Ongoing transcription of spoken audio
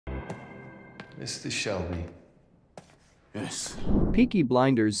Mr. Shelby. Yes. Peaky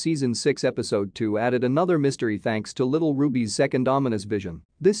Blinders Season 6 Episode 2 added another mystery thanks to Little Ruby's second ominous vision,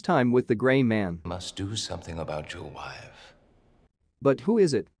 this time with the Grey Man. Must do something about your wife. But who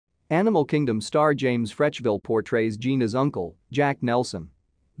is it? Animal Kingdom star James Frecheville portrays Gina's uncle, Jack Nelson.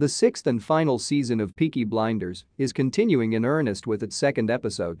 The sixth and final season of Peaky Blinders is continuing in earnest with its second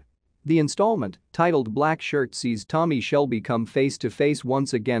episode. The installment, titled Black Shirt, sees Tommy Shelby come face-to-face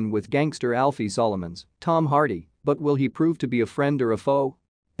once again with gangster Alfie Solomons, Tom Hardy, but will he prove to be a friend or a foe?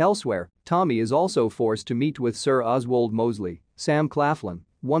 Elsewhere, Tommy is also forced to meet with Sir Oswald Mosley, Sam Claflin,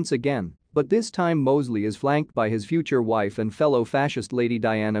 once again, but this time Mosley is flanked by his future wife and fellow fascist Lady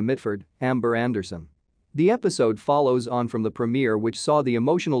Diana Mitford, Amber Anderson. The episode follows on from the premiere, which saw the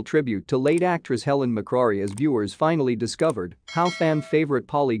emotional tribute to late actress Helen McCrory as viewers finally discovered how fan favorite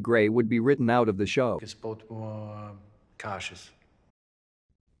Polly Gray would be written out of the show. It's both more cautious.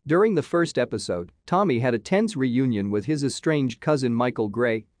 During the first episode, Tommy had a tense reunion with his estranged cousin Michael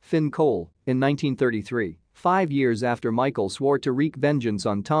Gray, Finn Cole, in 1933, 5 years after Michael swore to wreak vengeance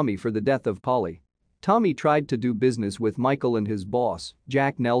on Tommy for the death of Polly. Tommy tried to do business with Michael and his boss,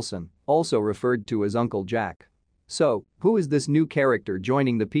 Jack Nelson, also referred to as Uncle Jack. So, who is this new character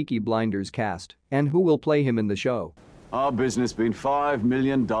joining the Peaky Blinders cast, and who will play him in the show? Our business being $5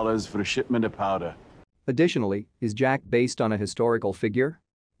 million for a shipment of powder. Additionally, is Jack based on a historical figure?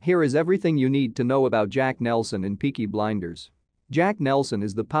 Here is everything you need to know about Jack Nelson in Peaky Blinders. Jack Nelson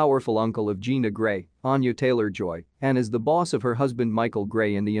is the powerful uncle of Gina Gray, Anya Taylor-Joy, and is the boss of her husband Michael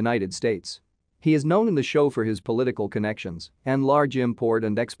Gray in the United States. He is known in the show for his political connections and large import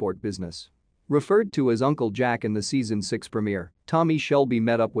and export business. Referred to as Uncle Jack in the Season 6 premiere, Tommy Shelby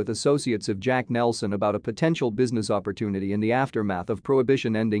met up with associates of Jack Nelson about a potential business opportunity in the aftermath of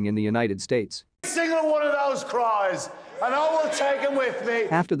Prohibition ending in the United States. Single one of those cries, and I will take him with me.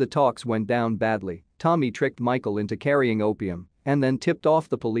 After the talks went down badly, Tommy tricked Michael into carrying opium and then tipped off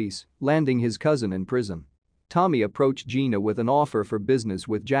the police, landing his cousin in prison. Tommy approached Gina with an offer for business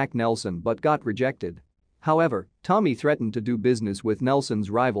with Jack Nelson but got rejected. However, Tommy threatened to do business with Nelson's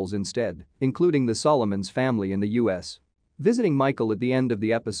rivals instead, including the Solomons family in the US. Visiting Michael at the end of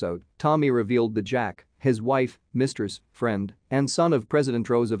the episode, Tommy revealed that Jack, his wife, mistress, friend, and son of President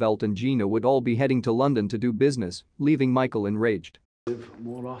Roosevelt and Gina would all be heading to London to do business, leaving Michael enraged.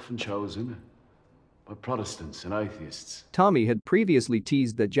 More often chosen by Protestants and atheists. Tommy had previously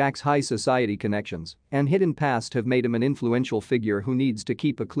teased that Jack's high society connections and hidden past have made him an influential figure who needs to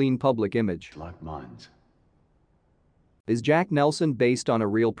keep a clean public image. Like mines. Is Jack Nelson based on a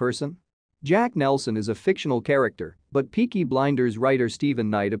real person? Jack Nelson is a fictional character, but Peaky Blinders writer Stephen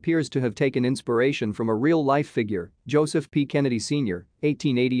Knight appears to have taken inspiration from a real-life figure, Joseph P. Kennedy Sr.,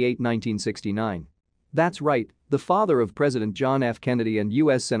 1888-1969. That's right, the father of President John F. Kennedy and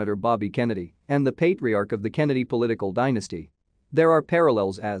U.S. Senator Bobby Kennedy, and the patriarch of the Kennedy political dynasty. There are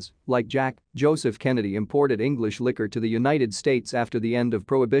parallels as, like Jack, Joseph Kennedy imported English liquor to the United States after the end of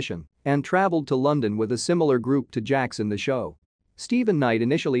Prohibition and traveled to London with a similar group to Jack's in the show. Stephen Knight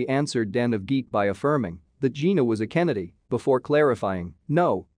initially answered Den of Geek by affirming that Gina was a Kennedy, before clarifying,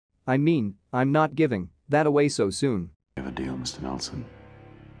 "No. I mean, I'm not giving that away so soon." We have a deal, Mr. Nelson.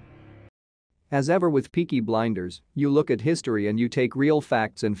 As ever with Peaky Blinders, you look at history and you take real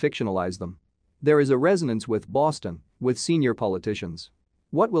facts and fictionalize them. There is a resonance with Boston, with senior politicians.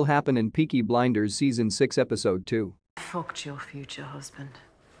 What will happen in Peaky Blinders Season 6 Episode 2? Fucked your future husband.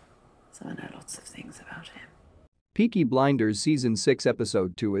 So I know lots of things about him. Peaky Blinders Season 6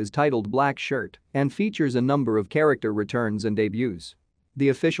 Episode 2 is titled Black Shirt and features a number of character returns and debuts. The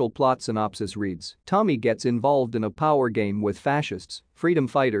official plot synopsis reads, Tommy gets involved in a power game with fascists, freedom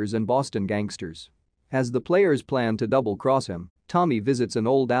fighters and Boston gangsters. As the players plan to double-cross him, Tommy visits an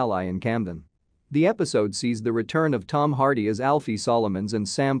old ally in Camden. The episode sees the return of Tom Hardy as Alfie Solomons and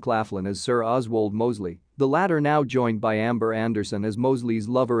Sam Claflin as Sir Oswald Mosley, the latter now joined by Amber Anderson as Mosley's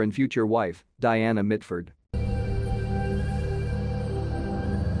lover and future wife, Diana Mitford.